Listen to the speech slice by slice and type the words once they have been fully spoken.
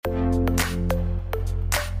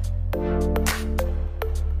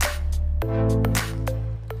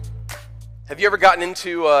Have you ever gotten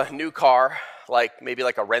into a new car, like maybe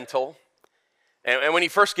like a rental? And when you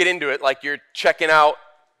first get into it, like you're checking out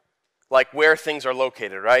like where things are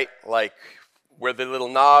located, right? Like where the little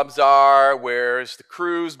knobs are, where's the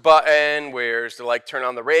cruise button, where's the like turn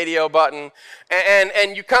on the radio button,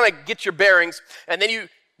 and you kind of get your bearings, and then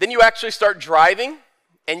you actually start driving,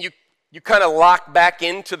 and you kind of lock back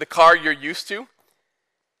into the car you're used to.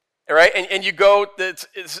 All right, and you go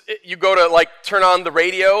to like turn on the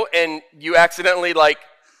radio, and you accidentally like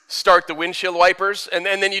start the windshield wipers, and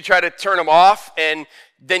then you try to turn them off, and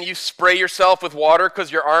then you spray yourself with water because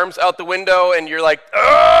your arm's out the window, and you're like,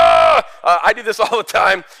 ah! I do this all the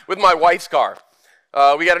time with my wife's car.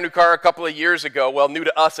 We got a new car a couple of years ago, well, new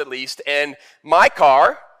to us at least, and my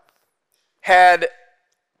car had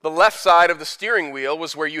the left side of the steering wheel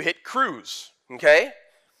was where you hit cruise, okay?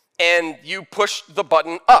 And you push the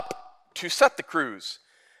button up to set the cruise.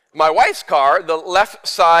 My wife's car, the left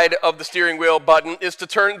side of the steering wheel button is to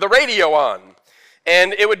turn the radio on.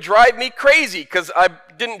 And it would drive me crazy because I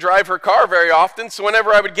didn't drive her car very often, so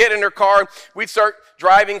whenever I would get in her car, we'd start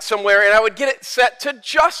driving somewhere, and I would get it set to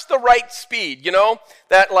just the right speed, you know?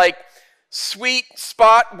 That like sweet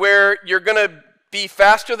spot where you're going to be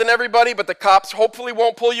faster than everybody, but the cops hopefully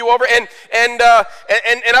won't pull you over. And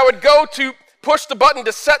I would go to push the button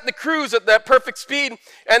to set the cruise at that perfect speed,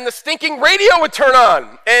 and the stinking radio would turn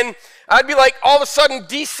on. And I'd be like all of a sudden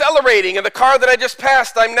decelerating, and the car that I just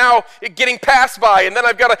passed, I'm now getting passed by, and then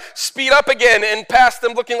I've got to speed up again and pass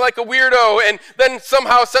them looking like a weirdo, and then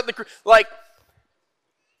somehow set the cruise. Like,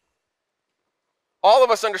 all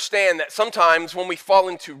of us understand that sometimes when we fall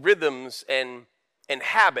into rhythms and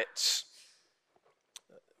habits,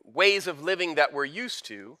 ways of living that we're used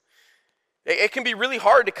to, it can be really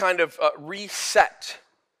hard to kind of reset,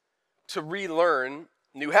 to relearn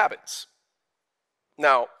new habits.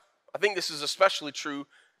 Now, I think this is especially true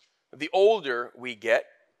the older we get,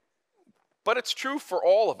 but it's true for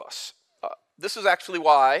all of us. This is actually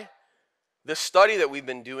why this study that we've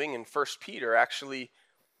been doing in 1 Peter actually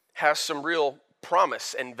has some real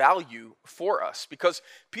promise and value for us, because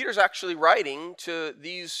Peter's actually writing to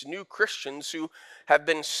these new Christians who have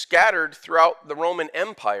been scattered throughout the Roman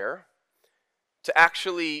Empire to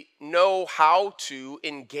actually know how to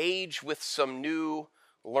engage with some new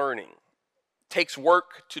learning. It takes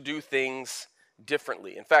work to do things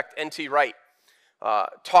differently. In fact, N.T. Wright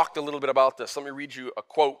talked a little bit about this. Let me read you a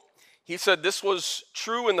quote. He said, "This was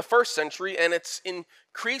true in the first century, and it's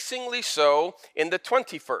increasingly so in the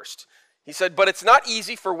 21st. He said, "But it's not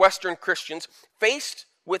easy for Western Christians faced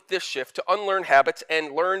with this shift to unlearn habits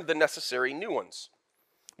and learn the necessary new ones.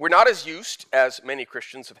 We're not as used, as many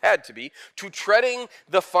Christians have had to be, to treading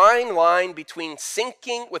the fine line between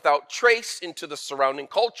sinking without trace into the surrounding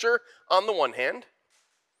culture on the one hand,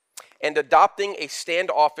 and adopting a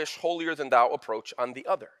standoffish, holier-than-thou approach on the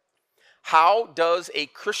other. How does a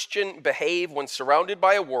Christian behave when surrounded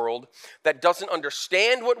by a world that doesn't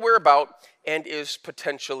understand what we're about and is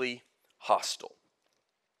potentially hostile?"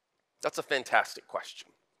 That's a fantastic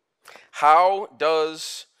question. How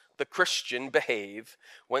does the Christian behave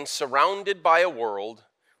when surrounded by a world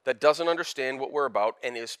that doesn't understand what we're about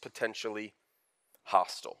and is potentially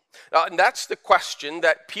hostile? And that's the question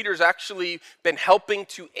that Peter's actually been helping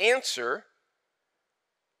to answer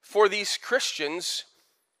for these Christians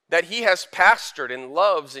that he has pastored and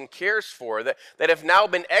loves and cares for, that have now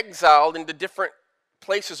been exiled into different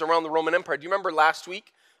places around the Roman Empire. Do you remember last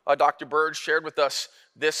week, Dr. Burge shared with us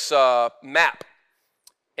this map?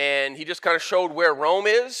 And he just kind of showed where Rome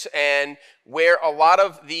is and where a lot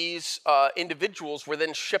of these individuals were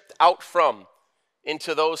then shipped out from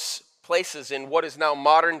into those places in what is now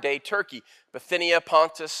modern-day Turkey. Bithynia,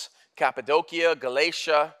 Pontus, Cappadocia,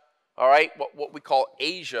 Galatia, all right, what we call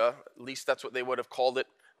Asia, at least that's what they would have called it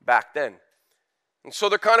back then. And so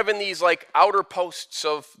they're kind of in these like outer posts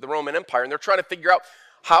of the Roman Empire, and they're trying to figure out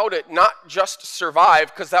how to not just survive,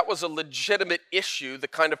 because that was a legitimate issue, the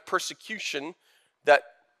kind of persecution that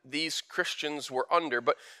these Christians were under,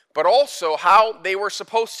 but also how they were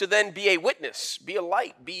supposed to then be a witness, be a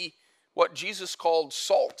light, be what Jesus called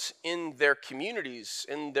salt in their communities,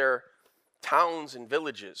 in their towns and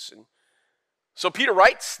villages. And so Peter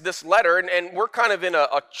writes this letter, and we're kind of in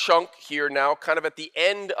a chunk here now, kind of at the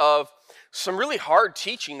end of some really hard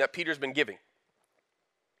teaching that Peter's been giving.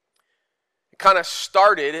 It kind of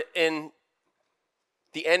started in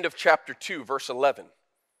the end of chapter 2, verse 11.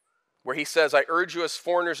 Where he says, "I urge you as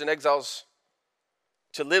foreigners and exiles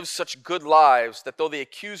to live such good lives that though they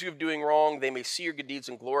accuse you of doing wrong, they may see your good deeds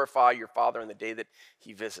and glorify your Father in the day that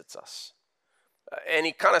he visits us." And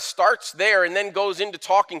he kind of starts there and then goes into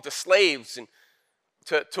talking to slaves and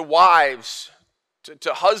to wives,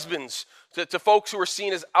 to husbands, to folks who are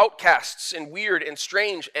seen as outcasts and weird and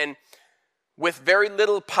strange and with very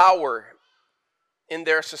little power in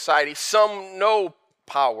their society. Some no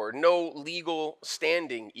power, no legal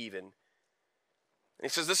standing even. And he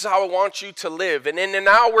says, this is how I want you to live. And then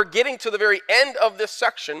now we're getting to the very end of this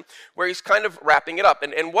section where he's kind of wrapping it up.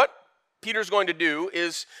 And what Peter's going to do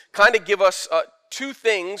is kind of give us two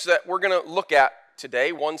things that we're going to look at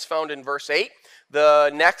today. One's found in verse 8.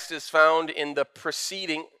 The next is found in the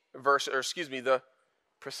preceding verse, or excuse me, the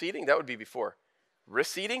preceding, that would be before.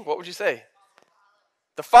 Receding, what would you say?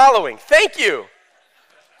 The following. Thank you.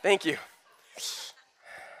 Thank you.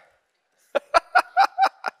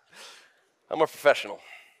 I'm a professional.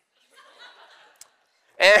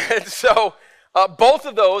 And so both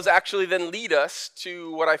of those actually then lead us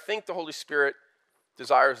to what I think the Holy Spirit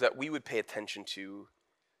desires that we would pay attention to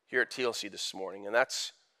here at TLC this morning, and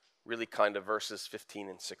that's really kind of verses 15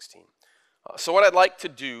 and 16. So what I'd like to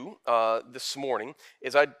do this morning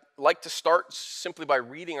is I'd like to start simply by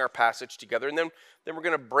reading our passage together, and then we're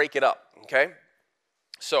going to break it up, okay?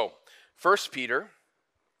 So 1 Peter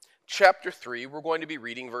chapter 3, we're going to be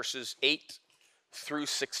reading verses 8 through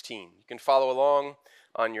 16. You can follow along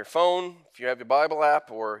on your phone if you have your Bible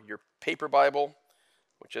app or your paper Bible,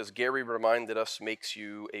 which, as Gary reminded us, makes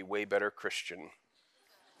you a way better Christian.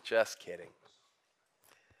 Just kidding.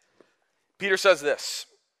 Peter says this,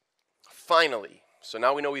 finally, so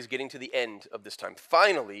now we know he's getting to the end of this time.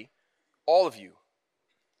 Finally, all of you,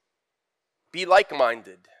 be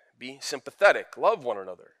like-minded, be sympathetic, love one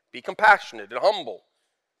another, be compassionate and humble.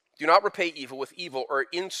 Do not repay evil with evil or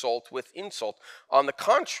insult with insult. On the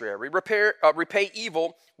contrary, repay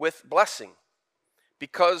evil with blessing.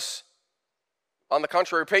 Because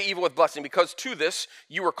to this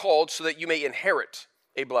you were called so that you may inherit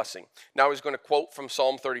a blessing. Now he's going to quote from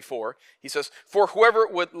Psalm 34. He says, for whoever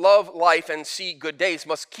would love life and see good days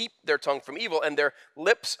must keep their tongue from evil and their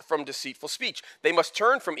lips from deceitful speech. They must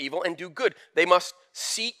turn from evil and do good. They must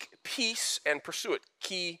seek peace and pursue it.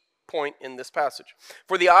 Key point in this passage.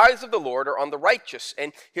 For the eyes of the Lord are on the righteous,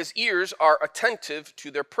 and his ears are attentive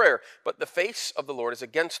to their prayer. But the face of the Lord is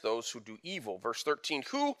against those who do evil. Verse 13,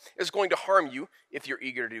 who is going to harm you if you're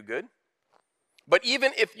eager to do good? But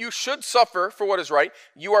even if you should suffer for what is right,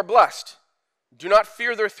 you are blessed. Do not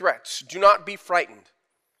fear their threats. Do not be frightened.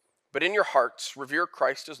 But in your hearts, revere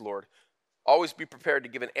Christ as Lord. Always be prepared to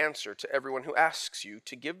give an answer to everyone who asks you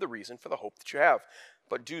to give the reason for the hope that you have.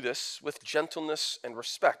 But do this with gentleness and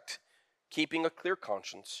respect, keeping a clear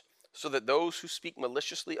conscience, so that those who speak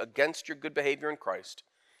maliciously against your good behavior in Christ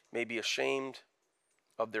may be ashamed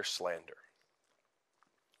of their slander.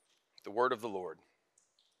 The word of the Lord.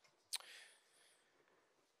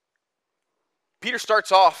 Peter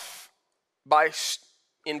starts off by,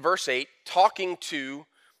 in verse 8, talking to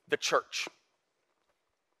the church.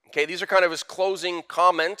 Okay, these are kind of his closing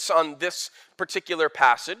comments on this particular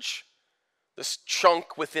passage, this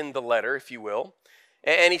chunk within the letter, if you will.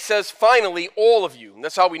 And he says, finally, all of you. And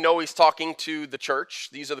that's how we know he's talking to the church.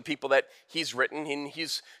 These are the people that he's written. And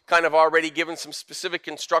he's kind of already given some specific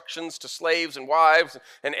instructions to slaves and wives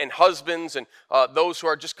and husbands and those who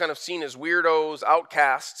are just kind of seen as weirdos,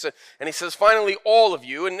 outcasts. And he says, finally, all of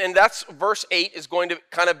you. And that's verse 8 is going to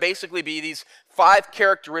kind of basically be these 5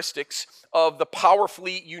 characteristics of the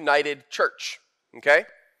powerfully united church. Okay?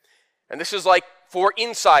 And this is like for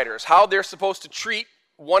insiders, how they're supposed to treat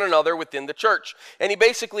one another within the church. And he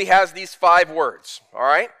basically has these 5 words, all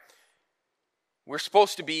right? We're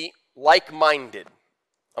supposed to be like-minded.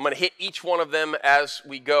 I'm going to hit each one of them as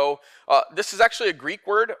we go. This is actually a Greek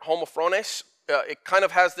word, homophrones. It kind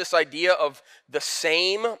of has this idea of the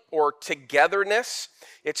same or togetherness.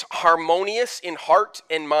 It's harmonious in heart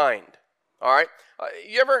and mind, all right?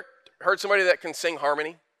 You ever heard somebody that can sing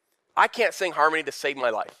harmony? I can't sing harmony to save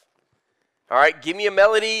my life. All right, give me a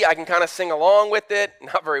melody, I can kind of sing along with it,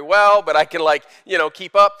 not very well, but I can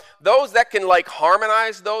keep up. Those that can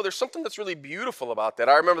harmonize though, there's something that's really beautiful about that.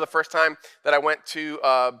 I remember the first time that I went to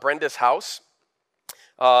Brenda's house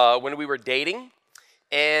when we were dating,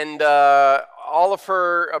 and all of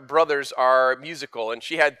her brothers are musical, and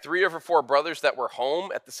she had 3 of her 4 brothers that were home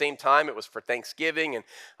at the same time. It was for Thanksgiving, and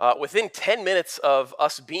within 10 minutes of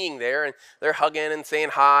us being there, and they're hugging and saying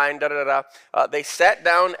hi, and da-da-da-da, they sat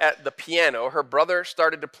down at the piano. Her brother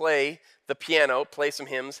started to play the piano, play some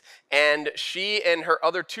hymns, and she and her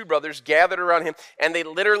other 2 brothers gathered around him, and they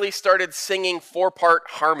literally started singing 4-part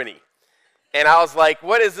harmony. And I was like,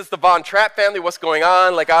 what is this, the Von Trapp family? What's going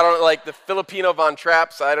on? I don't like the Filipino Von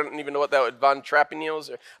Trapps. I don't even know what that was, Von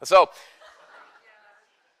Trappinos. So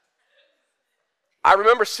I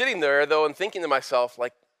remember sitting there, though, and thinking to myself,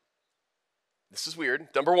 This is weird,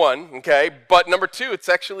 number one, okay? But number two, it's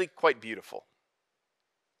actually quite beautiful.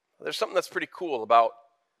 There's something that's pretty cool about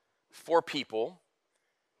four people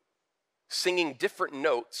singing different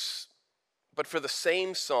notes, but for the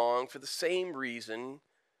same song, for the same reason,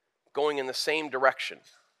 going in the same direction.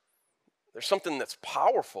 There's something that's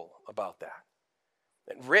powerful about that.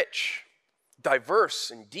 And rich, diverse,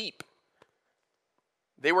 and deep.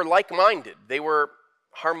 They were like-minded. They were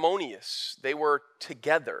harmonious. They were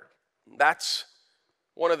together. That's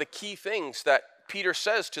one of the key things that Peter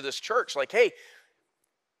says to this church. Like, hey,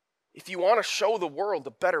 if you want to show the world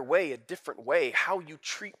a better way, a different way, how you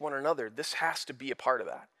treat one another, this has to be a part of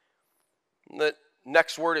that. The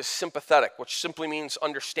next word is sympathetic, which simply means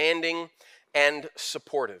understanding and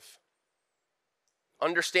supportive.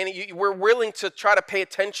 Understanding, we're willing to try to pay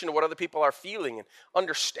attention to what other people are feeling and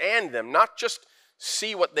understand them, not just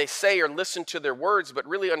see what they say or listen to their words, but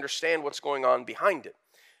really understand what's going on behind it.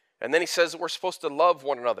 And then he says that we're supposed to love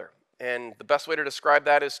one another. And the best way to describe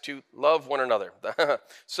that is to love one another.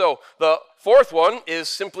 So the fourth one is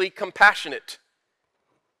simply compassionate,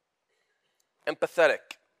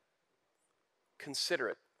 empathetic,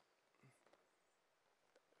 considerate.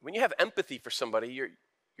 When you have empathy for somebody,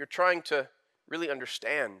 you're trying to really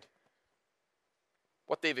understand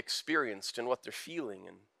what they've experienced and what they're feeling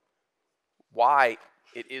and why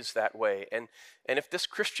it is that way. And if this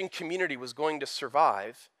Christian community was going to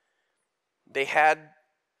survive, they had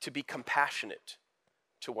to be compassionate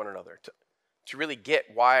to one another, to really get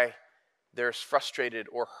why there's frustrated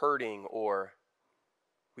or hurting, or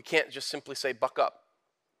we can't just simply say, buck up,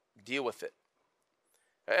 deal with it.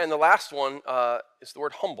 And the last one is the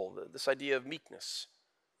word humble, this idea of meekness.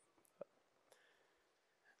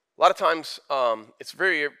 A lot of times, it's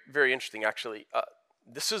very, very interesting, actually.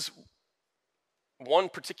 This is one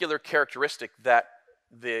particular characteristic that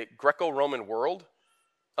the Greco-Roman world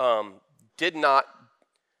did not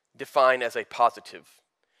define as a positive.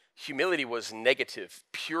 Humility was negative,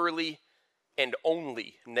 purely and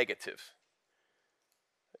only negative.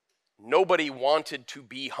 Nobody wanted to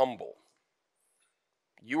be humble.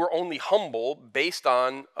 You were only humble based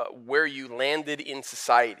on where you landed in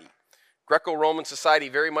society. Greco-Roman society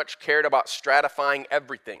very much cared about stratifying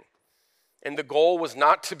everything. And the goal was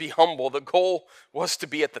not to be humble. The goal was to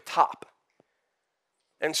be at the top.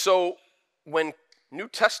 And so when New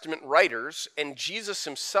Testament writers and Jesus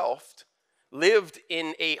himself lived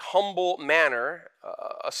in a humble manner,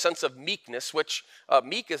 a sense of meekness, which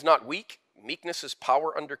meek is not weak. Meekness is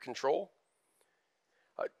power under control.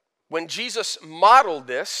 When Jesus modeled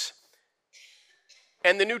this,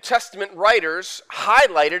 and the New Testament writers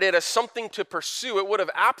highlighted it as something to pursue, it would have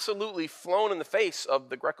absolutely flown in the face of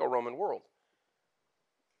the Greco-Roman world.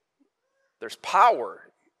 There's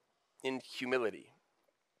power in humility.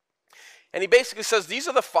 And he basically says these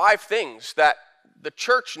are the 5 things that the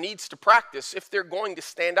church needs to practice if they're going to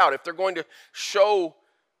stand out, if they're going to show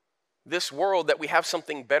this world that we have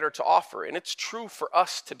something better to offer. And it's true for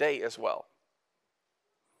us today as well.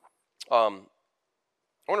 I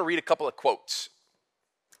want to read a couple of quotes.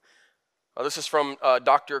 This is from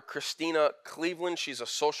Dr. Christina Cleveland. She's a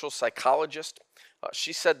social psychologist.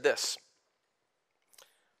 She said this.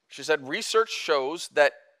 She said, research shows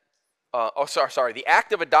that the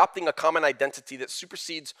act of adopting a common identity that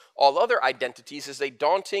supersedes all other identities is a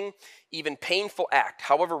daunting, even painful act.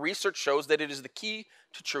 However, research shows that it is the key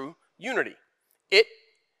to true unity. It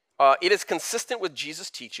is consistent with Jesus'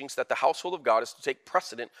 teachings that the household of God is to take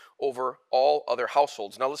precedent over all other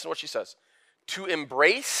households. Now listen to what she says. To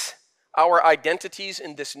embrace our identities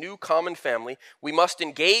in this new common family, we must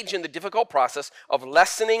engage in the difficult process of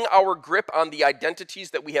lessening our grip on the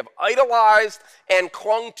identities that we have idolized and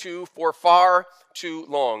clung to for far too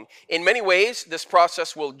long. In many ways, this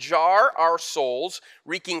process will jar our souls,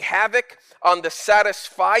 wreaking havoc on the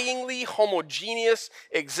satisfyingly homogeneous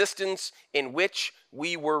existence in which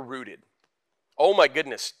we were rooted. Oh my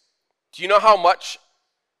goodness. Do you know how much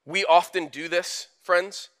we often do this,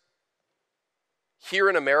 friends? Here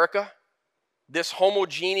in America, this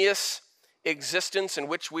homogeneous existence in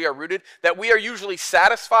which we are rooted, that we are usually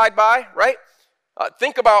satisfied by, right?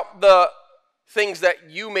 Think about the things that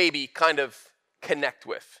you maybe kind of connect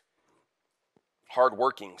with.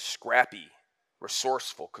 Hardworking, scrappy,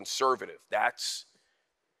 resourceful, conservative. That's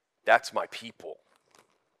my people.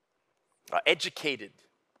 Educated,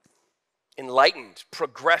 enlightened,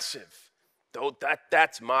 progressive.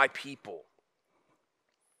 That's my people.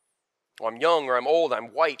 I'm young or I'm old, I'm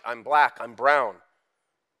white, I'm black, I'm brown.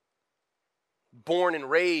 Born and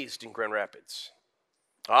raised in Grand Rapids.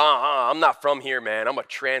 I'm not from here, man. I'm a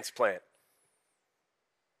transplant.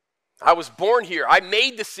 I was born here. I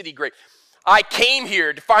made the city great. I came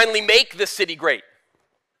here to finally make this city great.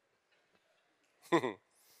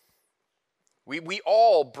 We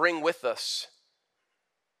all bring with us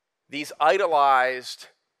these idolized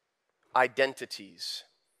identities.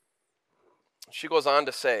 She goes on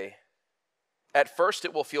to say, at first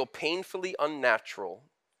it will feel painfully unnatural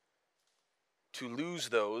to lose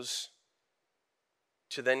those,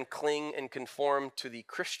 to then cling and conform to the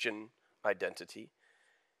Christian identity.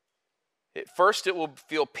 At first it will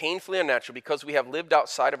feel painfully unnatural because we have lived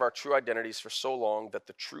outside of our true identities for so long that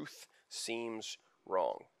the truth seems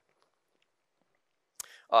wrong.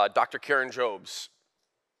 Dr. Karen Jobes,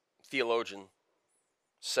 theologian,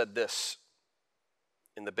 said this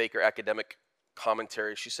in the Baker Academic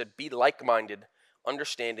Commentary. She said, be like-minded,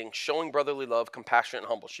 understanding, showing brotherly love, compassionate, and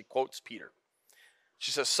humble. She quotes Peter. She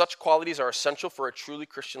says, such qualities are essential for a truly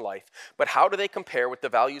Christian life, but how do they compare with the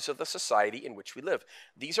values of the society in which we live?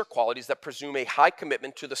 These are qualities that presume a high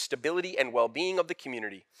commitment to the stability and well-being of the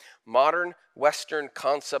community. Modern Western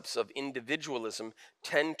concepts of individualism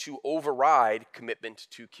tend to override commitment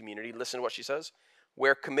to community. Listen to what she says.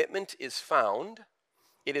 Where commitment is found,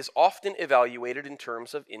 it is often evaluated in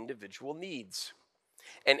terms of individual needs.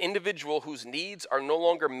 An individual whose needs are no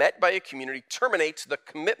longer met by a community terminates the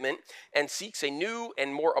commitment and seeks a new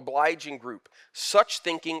and more obliging group. Such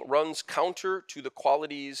thinking runs counter to the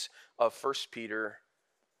qualities of 1 Peter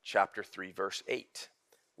chapter 3, verse 8.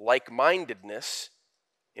 Like-mindedness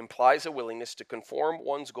implies a willingness to conform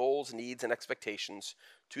one's goals, needs, and expectations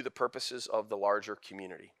to the purposes of the larger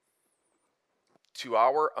community. To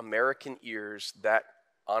our American ears, that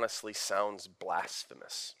honestly sounds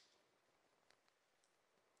blasphemous.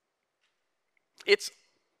 It's,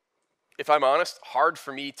 if I'm honest, hard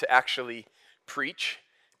for me to actually preach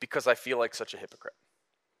because I feel like such a hypocrite.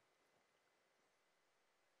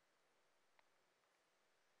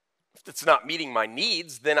 If it's not meeting my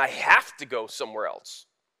needs, then I have to go somewhere else.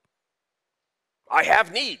 I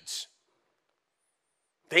have needs.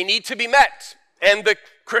 They need to be met, and the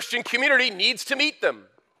Christian community needs to meet them.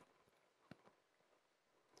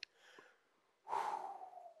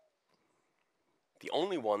 The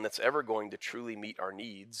only one that's ever going to truly meet our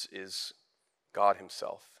needs is God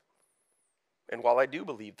himself. And while I do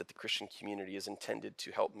believe that the Christian community is intended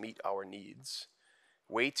to help meet our needs,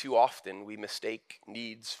 way too often we mistake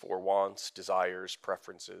needs for wants, desires,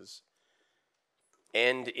 preferences.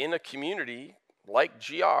 And in a community like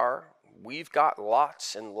GR, we've got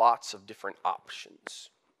lots and lots of different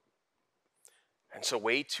options. And so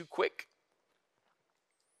way too quick,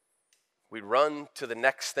 we run to the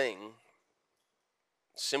next thing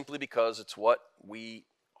simply because it's what we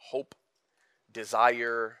hope,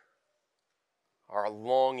 desire, are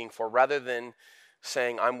longing for, rather than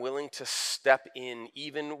saying, I'm willing to step in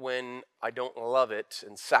even when I don't love it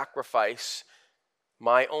and sacrifice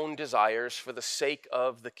my own desires for the sake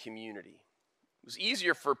of the community. It was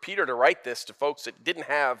easier for Peter to write this to folks that didn't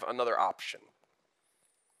have another option.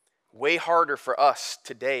 Way harder for us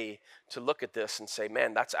today to look at this and say,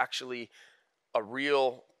 man, that's actually a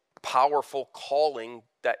real powerful calling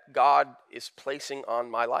that God is placing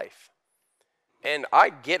on my life. And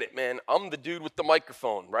I get it, man. I'm the dude with the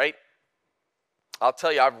microphone, right? I'll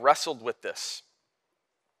tell you, I've wrestled with this.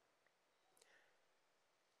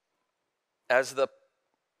 As the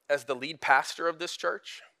lead pastor of this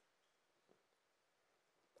church,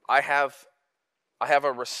 I have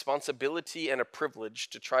a responsibility and a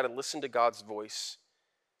privilege to try to listen to God's voice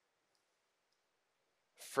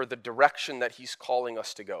for the direction that he's calling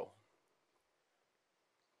us to go.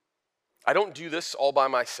 I don't do this all by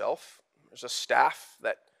myself. There's a staff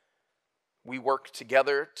that we work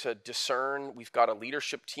together to discern. We've got a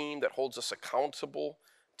leadership team that holds us accountable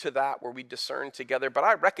to that, where we discern together. But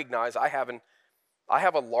I recognize I have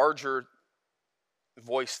a larger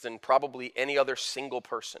voice than probably any other single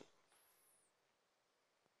person.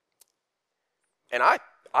 And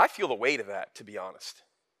I feel the weight of that, to be honest.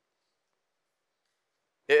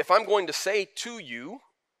 If I'm going to say to you,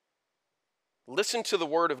 listen to the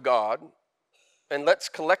word of God, and let's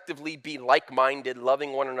collectively be like-minded,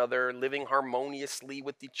 loving one another, living harmoniously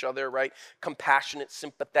with each other, right? Compassionate,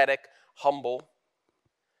 sympathetic, humble.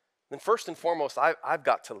 Then first and foremost, I've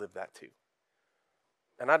got to live that too.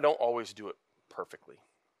 And I don't always do it perfectly.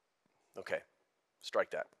 Okay,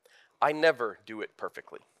 strike that. I never do it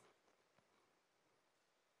perfectly.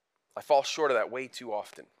 I fall short of that way too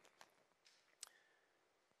often.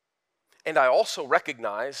 And I also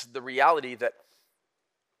recognize the reality that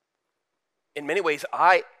in many ways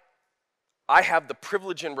I have the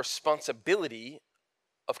privilege and responsibility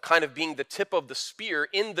of kind of being the tip of the spear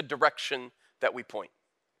in the direction that we point.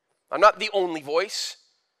 I'm not the only voice,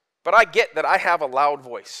 but I get that I have a loud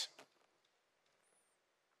voice.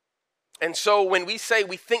 And so when we say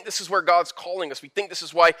we think this is where God's calling us, we think this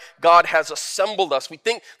is why God has assembled us, we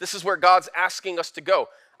think this is where God's asking us to go.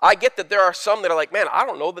 I get that there are some that are like, man, I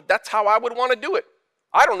don't know that that's how I would want to do it.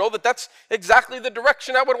 I don't know that that's exactly the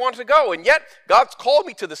direction I would want to go. And yet, God's called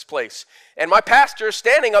me to this place. And my pastor is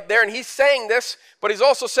standing up there and he's saying this, but he's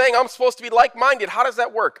also saying I'm supposed to be like-minded. How does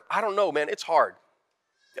that work? I don't know, man. It's hard.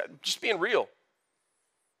 Just being real.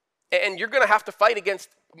 And you're going to have to fight against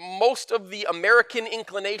most of the American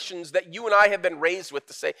inclinations that you and I have been raised with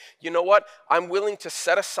to say, you know what? I'm willing to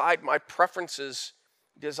set aside my preferences,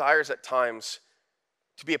 desires at times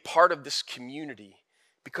to be a part of this community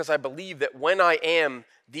because I believe that when I am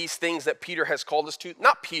these things that Peter has called us to,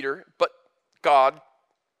 not Peter, but God,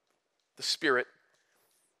 the Spirit,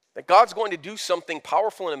 that God's going to do something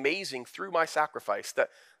powerful and amazing through my sacrifice, that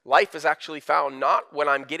life is actually found not when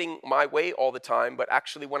I'm getting my way all the time, but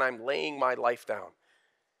actually when I'm laying my life down.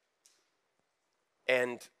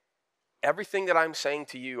 And everything that I'm saying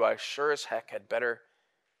to you, I sure as heck had better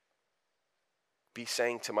be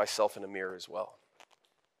saying to myself in a mirror as well.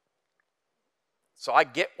 So I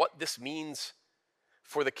get what this means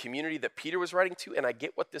for the community that Peter was writing to, and I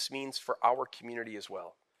get what this means for our community as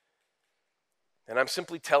well. And I'm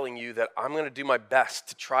simply telling you that I'm going to do my best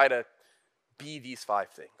to try to be these 5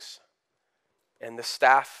 things. And the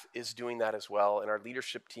staff is doing that as well, and our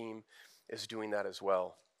leadership team is doing that as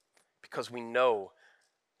well. Because we know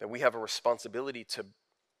that we have a responsibility to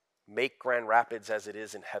make Grand Rapids as it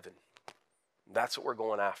is in heaven. That's what we're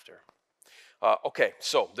going after. Okay,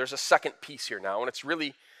 so there's a second piece here now, and it's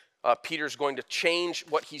really Peter's going to change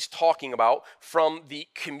what he's talking about from the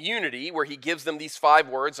community, where he gives them these 5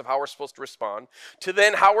 words of how we're supposed to respond, to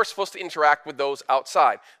then how we're supposed to interact with those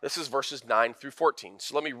outside. This is verses 9 through 14.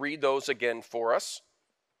 So let me read those again for us.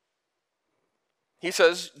 He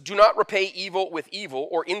says, do not repay evil with evil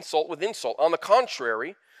or insult with insult. On the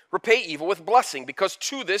contrary, repay evil with blessing, because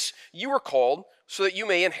to this you were called, so that you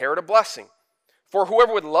may inherit a blessing. For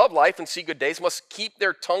whoever would love life and see good days must keep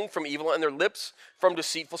their tongue from evil and their lips from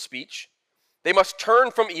deceitful speech. They must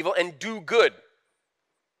turn from evil and do good.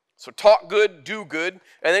 So talk good, do good.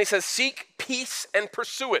 And then he says, seek peace and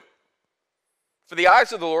pursue it. For the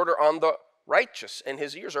eyes of the Lord are on the righteous, and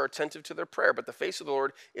his ears are attentive to their prayer. But the face of the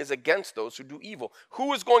Lord is against those who do evil.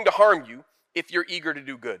 Who is going to harm you if you're eager to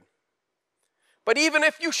do good? But even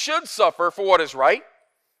if you should suffer for what is right,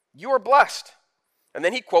 you are blessed. And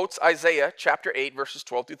then he quotes Isaiah chapter 8, verses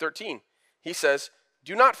 12 through 13. He says,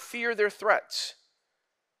 do not fear their threats.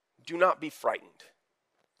 Do not be frightened.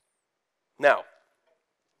 Now,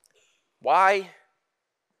 why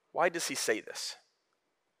does he say this?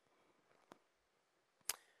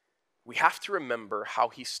 We have to remember how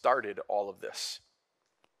he started all of this.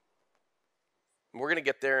 And we're going to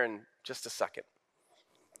get there in just a second.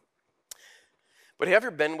 But have you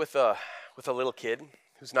ever been with a little kid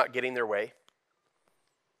who's not getting their way?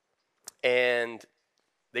 And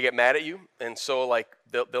they get mad at you, and so like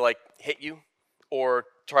they'll like hit you or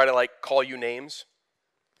try to like call you names,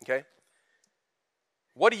 okay?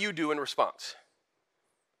 What do you do in response?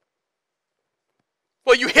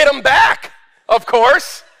 Well, you hit them back, of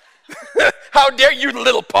course. How dare you,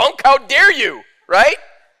 little punk? How dare you, right?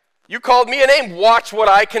 You called me a name. Watch what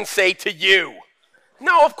I can say to you.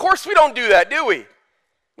 No, of course we don't do that, do we?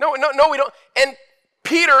 No, we don't. And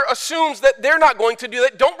Peter assumes that they're not going to do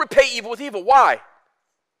that. Don't repay evil with evil. Why?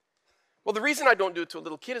 Well, the reason I don't do it to a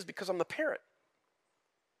little kid is because I'm the parent.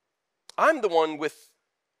 I'm the one with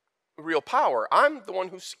real power. I'm the one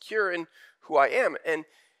who's secure in who I am. And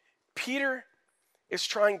Peter is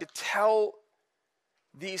trying to tell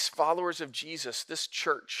these followers of Jesus, this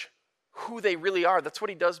church, who they really are. That's what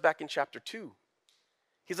he does back in chapter 2.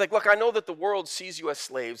 He's like, look, I know that the world sees you as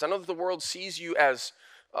slaves. I know that the world sees you as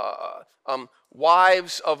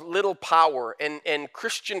wives of little power and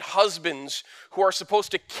Christian husbands who are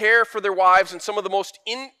supposed to care for their wives in some of the most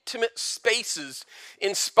intimate spaces,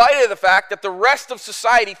 in spite of the fact that the rest of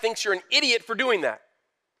society thinks you're an idiot for doing that.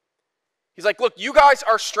 He's like, look, you guys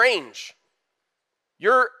are strange.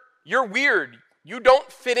 You're weird. You don't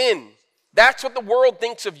fit in. That's what the world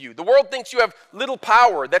thinks of you. The world thinks you have little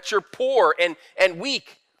power, that you're poor and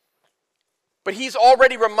weak. But he's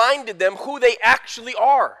already reminded them who they actually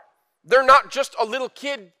are. They're not just a little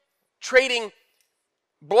kid trading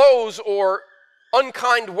blows or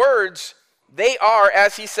unkind words. They are,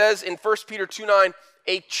 as he says in 1 Peter 2:9,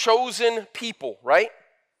 a chosen people, right?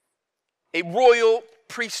 A royal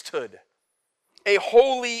priesthood, a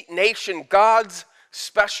holy nation, God's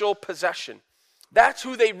special possession. That's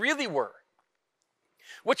who they really were,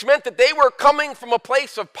 which meant that they were coming from a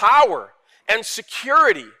place of power and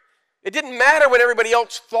security. It didn't matter what everybody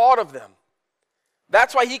else thought of them.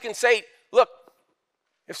 That's why he can say, look,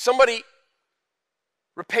 if somebody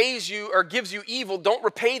repays you or gives you evil, don't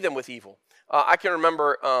repay them with evil. I can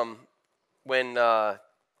remember when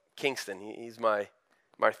Kingston, he's my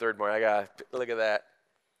third boy. I got look at that.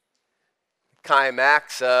 Kai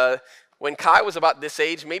Max, when Kai was about this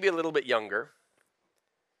age, maybe a little bit younger,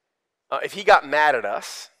 if he got mad at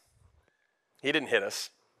us, he didn't hit us,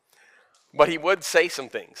 but he would say some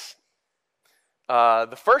things.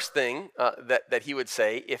 The first thing that he would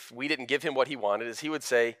say if we didn't give him what he wanted is he would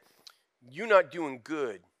say, "You're not doing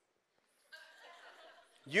good.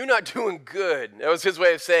 You're not doing good." That was his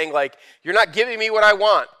way of saying, like, you're not giving me what I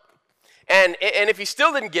want. And if he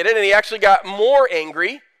still didn't get it and he actually got more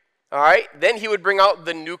angry, all right, then he would bring out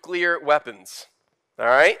the nuclear weapons, all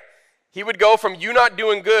right? He would go from you not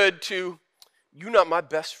doing good to you not my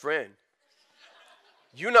best friend.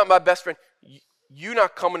 You not my best friend. You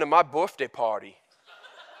not coming to my birthday party.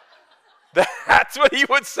 That's what he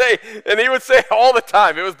would say. And he would say it all the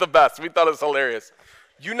time. It was the best. We thought it was hilarious.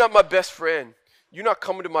 You not my best friend. You not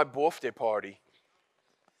coming to my birthday party.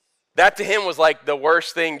 That to him was like the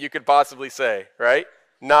worst thing you could possibly say, right?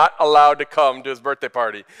 Not allowed to come to his birthday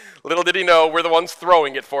party. Little did he know we're the ones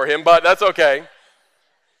throwing it for him, but that's okay.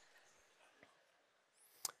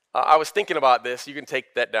 I was thinking about this. You can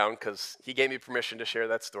take that down because he gave me permission to share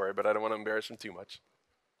that story, but I don't want to embarrass him too much.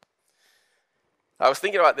 I was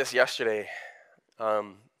thinking about this yesterday.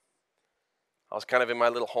 I was kind of in my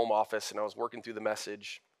little home office, and I was working through the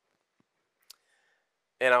message.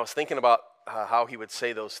 And I was thinking about how he would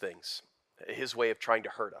say those things, his way of trying to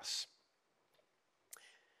hurt us.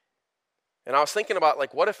 And I was thinking about,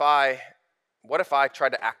 like, what if I tried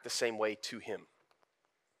to act the same way to him?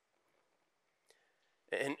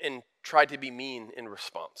 And tried to be mean in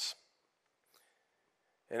response.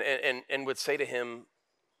 And would say to him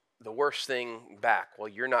the worst thing back. Well,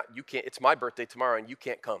 you can't, it's my birthday tomorrow and you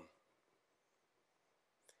can't come.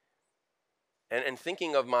 And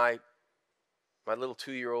thinking of my little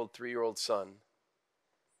 2-year-old, 3-year-old son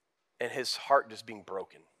and his heart just being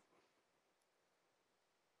broken.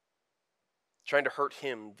 Trying to hurt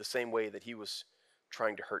him the same way that he was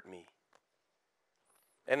trying to hurt me.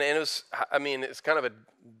 And it was, I mean, it's kind of a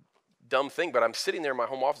dumb thing, but I'm sitting there in my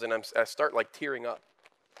home office and I start like tearing up,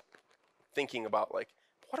 thinking about, like,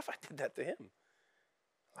 what if I did that to him?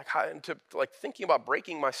 Like thinking about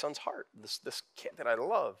breaking my son's heart, this kid that I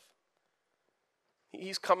love.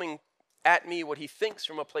 He's coming at me what he thinks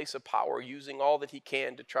from a place of power, using all that he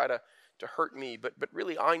can to try to hurt me. But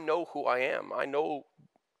really, I know who I am. I know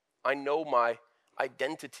my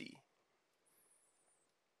identity.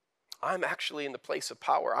 I'm actually in the place of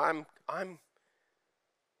power. I'm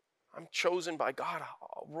chosen by God, a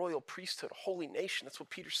royal priesthood, a holy nation. That's what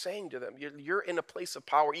Peter's saying to them. You're in a place of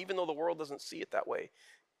power, even though the world doesn't see it that way.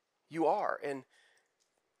 You are. And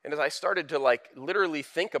as I started to, like, literally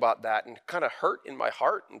think about that and kind of hurt in my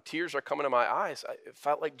heart and tears are coming to my eyes, it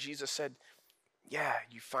felt like Jesus said, yeah,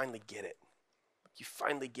 you finally get it. You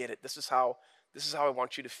finally get it. This is how I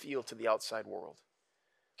want you to feel to the outside world.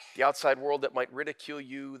 The outside world that might ridicule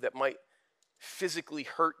you, that might physically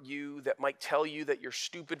hurt you, that might tell you that you're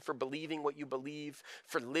stupid for believing what you believe,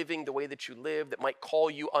 for living the way that you live, that might call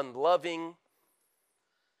you unloving,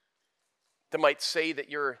 that might say that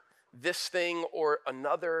you're this thing or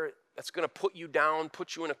another, that's going to put you down,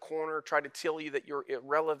 put you in a corner, try to tell you that you're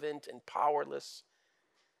irrelevant and powerless.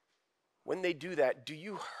 When they do that, do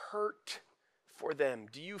you hurt for them?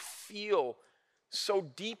 Do you feel so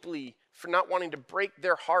deeply for not wanting to break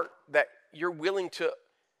their heart that you're willing to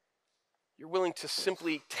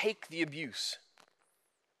simply take the abuse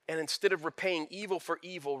and instead of repaying evil for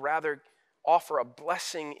evil, rather offer a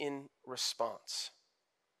blessing in response?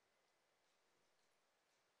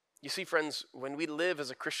 You see, friends, when we live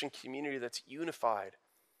as a Christian community that's unified,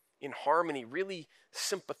 in harmony, really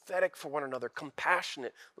sympathetic for one another,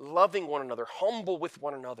 compassionate, loving one another, humble with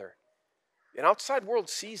one another, an outside world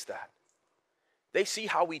sees that. They see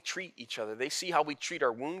how we treat each other. They see how we treat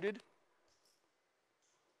our wounded.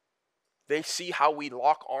 They see how we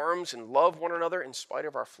lock arms and love one another in spite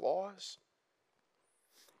of our flaws.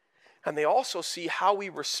 And they also see how we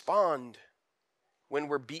respond when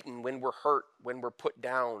we're beaten, when we're hurt, when we're put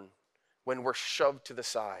down, when we're shoved to the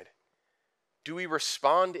side. Do we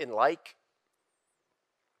respond in like?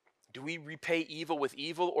 Do we repay evil with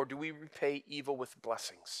evil, or do we repay evil with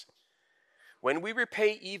blessings? When we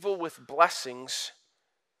repay evil with blessings,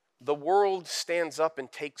 the world stands up and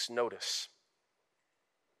takes notice.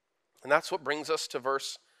 And that's what brings us to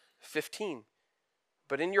verse 15.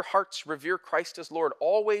 But in your hearts, revere Christ as Lord.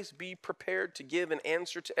 Always be prepared to give an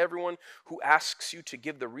answer to everyone who asks you to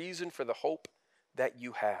give the reason for the hope that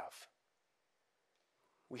you have.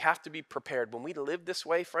 we have to be prepared. When we live this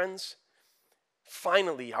way, friends,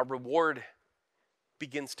 finally our reward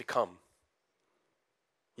begins to come.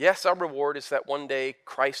 Yes, our reward is that one day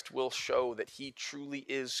Christ will show that he truly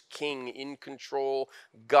is King, in control,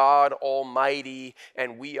 God Almighty,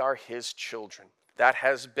 and we are his children. That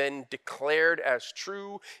has been declared as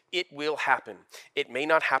true. It will happen. It may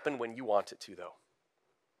not happen when you want it to, though.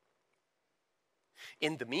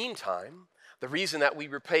 In the meantime, the reason that we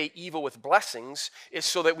repay evil with blessings is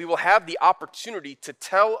so that we will have the opportunity to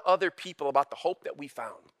tell other people about the hope that we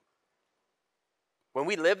found. When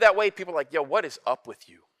we live that way, people are like, yo, what is up with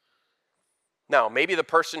you? Now, maybe the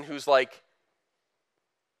person who's like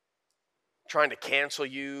trying to cancel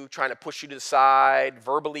you, trying to push you to the side,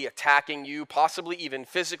 verbally attacking you, possibly even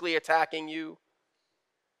physically attacking you,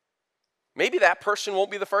 maybe that person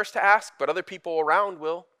won't be the first to ask, but other people around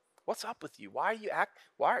will. What's up with you? Why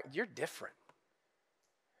are you're different?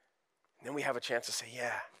 And then we have a chance to say,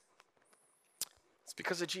 yeah, it's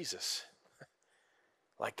because of Jesus.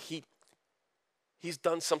 Like he's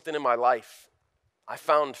done something in my life. I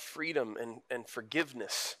found freedom and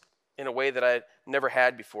forgiveness in a way that I never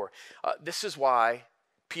had before. This is why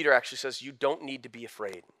Peter actually says you don't need to be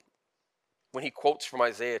afraid. When he quotes from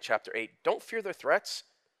Isaiah chapter 8, don't fear their threats.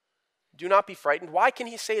 Do not be frightened. Why can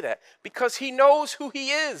he say that? Because he knows who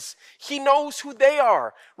he is. He knows who they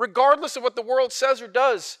are. Regardless of what the world says or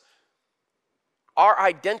does, our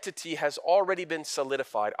identity has already been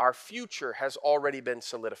solidified. Our future has already been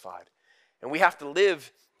solidified. And we have to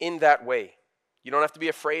live in that way. You don't have to be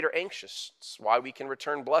afraid or anxious. It's why we can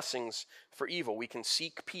return blessings for evil. We can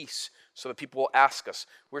seek peace so that people will ask us.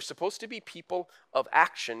 We're supposed to be people of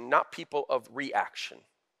action, not people of reaction.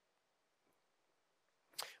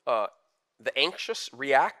 The anxious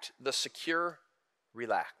react, the secure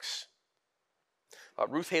relax.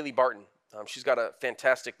 Ruth Haley Barton, she's got a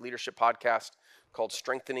fantastic leadership podcast called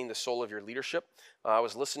Strengthening the Soul of Your Leadership. I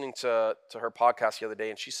was listening to her podcast the other day,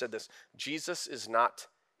 and she said this: Jesus is not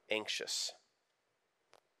anxious.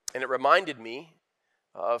 And it reminded me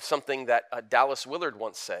of something that Dallas Willard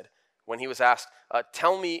once said when he was asked,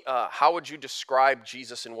 tell me, how would you describe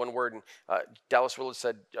Jesus in one word? And Dallas Willard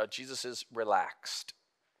said, Jesus is relaxed.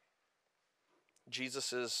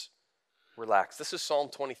 Jesus is relaxed. This is Psalm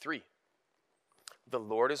 23. The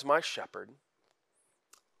Lord is my shepherd.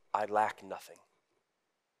 I lack nothing.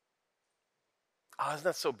 Oh, isn't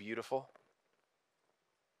that so beautiful?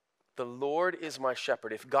 The Lord is my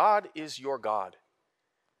shepherd. If God is your God,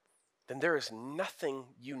 then there is nothing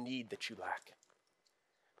you need that you lack.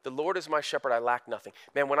 The Lord is my shepherd, I lack nothing.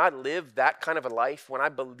 Man, when I live that kind of a life, when I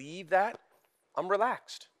believe that, I'm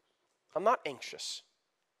relaxed. I'm not anxious.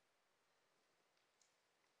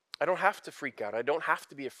 I don't have to freak out. I don't have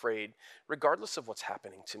to be afraid, regardless of what's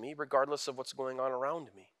happening to me, regardless of what's going on around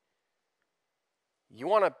me. You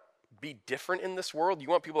want to be different in this world? You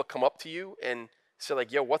want people to come up to you and say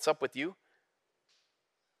like, yo, what's up with you?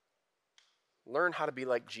 Learn how to be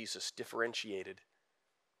like Jesus, differentiated,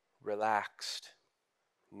 relaxed,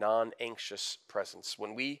 non-anxious presence.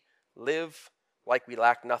 When we live like we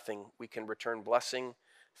lack nothing, we can return blessing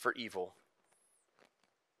for evil.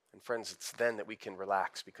 And friends, it's then that we can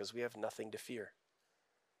relax because we have nothing to fear.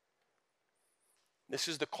 This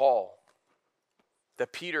is the call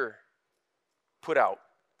that Peter put out.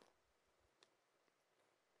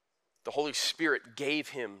 The Holy Spirit gave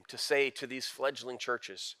him to say to these fledgling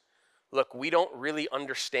churches, look, we don't really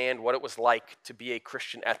understand what it was like to be a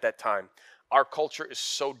Christian at that time. Our culture is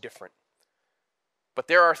so different. But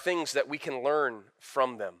there are things that we can learn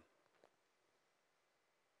from them.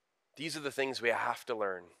 These are the things we have to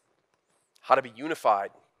learn. How to be unified,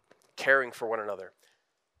 caring for one another.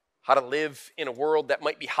 How to live in a world that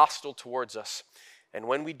might be hostile towards us. And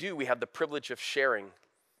when we do, we have the privilege of sharing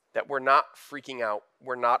that we're not freaking out,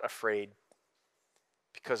 we're not afraid,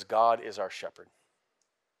 because God is our shepherd.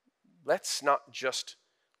 Let's not just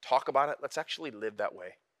talk about it, let's actually live that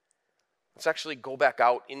way. Let's actually go back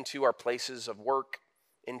out into our places of work,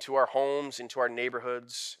 into our homes, into our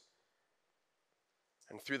neighborhoods.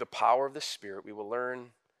 And through the power of the Spirit, we will learn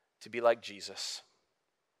to be like Jesus,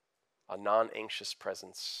 a non-anxious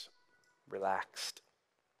presence, relaxed.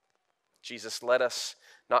 Jesus, let us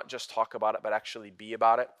not just talk about it, but actually be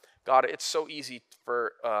about it. God, it's so easy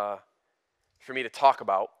for me to talk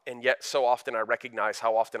about, and yet so often I recognize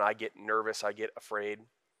how often I get nervous, I get afraid.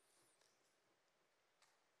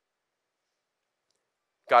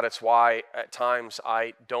 God, it's why at times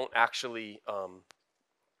I don't actually,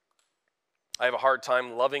 I have a hard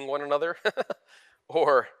time loving one another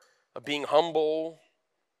or being humble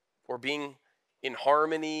or being in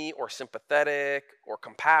harmony or sympathetic or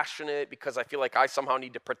compassionate because I feel like I somehow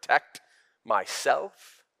need to protect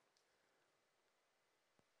myself.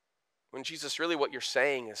 When Jesus, really what you're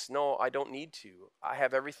saying is, no, I don't need to. I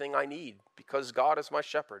have everything I need because God is my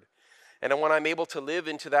shepherd. And when I'm able to live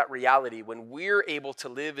into that reality, when we're able to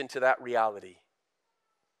live into that reality,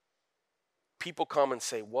 people come and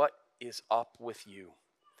say, what is up with you?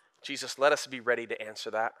 Jesus, let us be ready to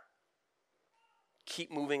answer that.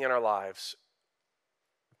 Keep moving in our lives.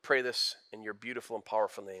 Pray this in your beautiful and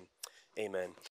powerful name. Amen.